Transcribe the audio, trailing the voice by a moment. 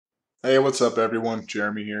Hey, what's up everyone?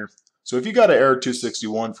 Jeremy here. So if you got an error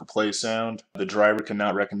 261 for Playsound, the driver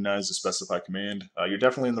cannot recognize the specified command, you're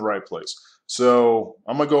definitely in the right place. So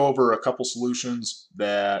I'm going to go over a couple solutions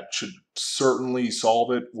that should certainly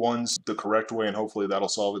solve it. One's the correct way and hopefully that'll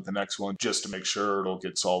solve it the next one just to make sure it'll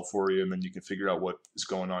get solved for you and then you can figure out what is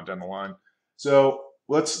going on down the line. So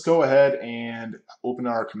let's go ahead and open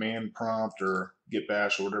our command prompt or git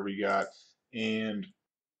bash or whatever you got, and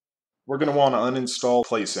we're going to want to uninstall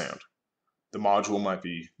Playsound. The module might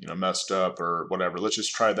be messed up or whatever. Let's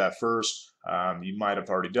just try that first. You might have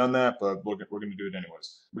already done that, but we're going to do it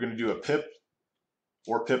anyways. We're going to do a pip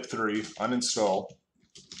or pip3 uninstall,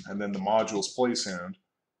 and then the module's Playsound,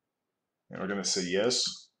 and we're going to say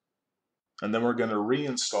yes, and then we're going to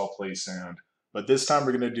reinstall Playsound, but this time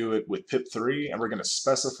we're going to do it with pip3, and we're going to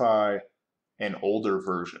specify an older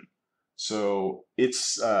version. So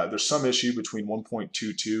it's there's some issue between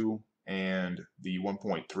 1.22 and the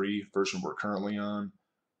 1.3 version we're currently on.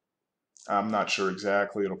 I'm not sure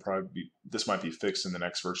exactly. This might be fixed in the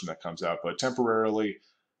next version that comes out, but temporarily,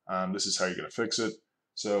 this is how you're going to fix it.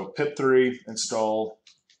 So pip3 install,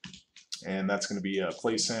 and that's going to be a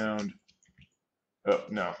Playsound. Oh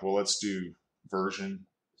no, well let's do version.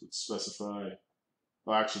 Let's specify.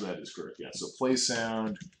 Well, actually that is correct. Yeah. So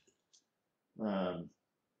Playsound. We're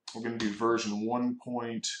going to do version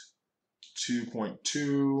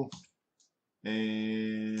 1.2.2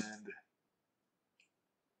 and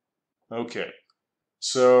okay,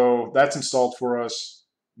 so that's installed for us.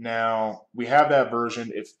 Now we have that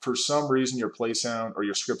version. If for some reason your Playsound or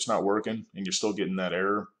your script's not working and you're still getting that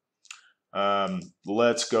error,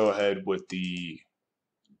 let's go ahead with the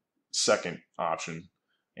second option,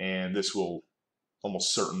 and this will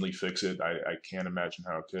almost certainly fix it. I can't imagine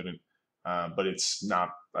how it couldn't, but it's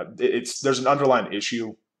not. There's an underlying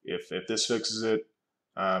issue if this fixes it.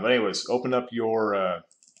 But anyways, open up your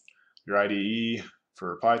IDE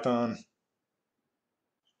for Python.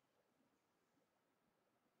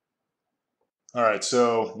 All right,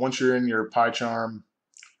 so once you're in your PyCharm,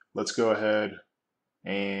 let's go ahead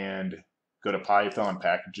and go to Python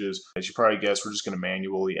packages. As you probably guessed, we're just going to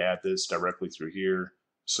manually add this directly through here.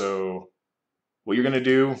 So what you're going to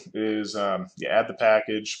do is you add the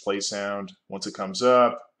package, Playsound. Once it comes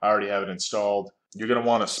up, I already have it installed. You're going to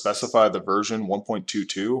want to specify the version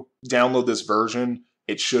 1.22. Download this version.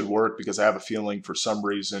 It should work because I have a feeling for some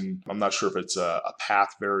reason, I'm not sure if it's a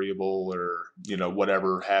path variable or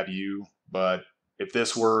whatever have you, but if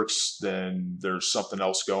this works, then there's something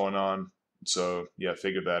else going on. So yeah,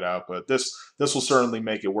 figure that out. But this will certainly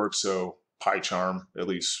make it work. So PyCharm at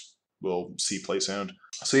least will see Playsound.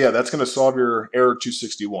 So yeah, that's going to solve your error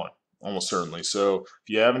 261, almost certainly. So if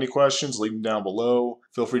you have any questions, leave them down below.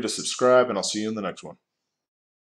 Feel free to subscribe, and I'll see you in the next one.